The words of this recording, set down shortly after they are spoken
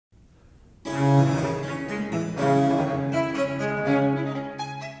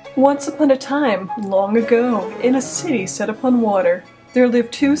Once upon a time, long ago, in a city set upon water, there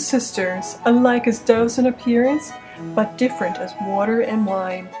lived two sisters, alike as doves in appearance, but different as water and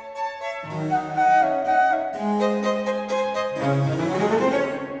wine.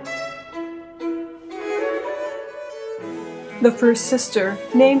 The first sister,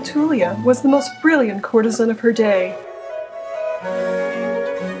 named Tulia, was the most brilliant courtesan of her day.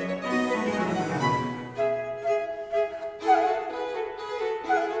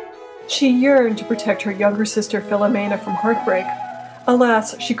 She yearned to protect her younger sister Philomena from heartbreak.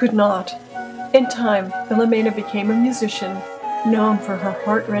 Alas, she could not. In time, Philomena became a musician, known for her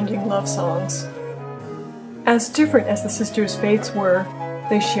heart-rending love songs. As different as the sisters' fates were,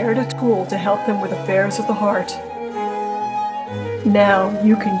 they shared a tool to help them with affairs of the heart. Now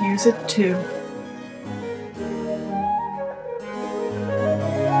you can use it too.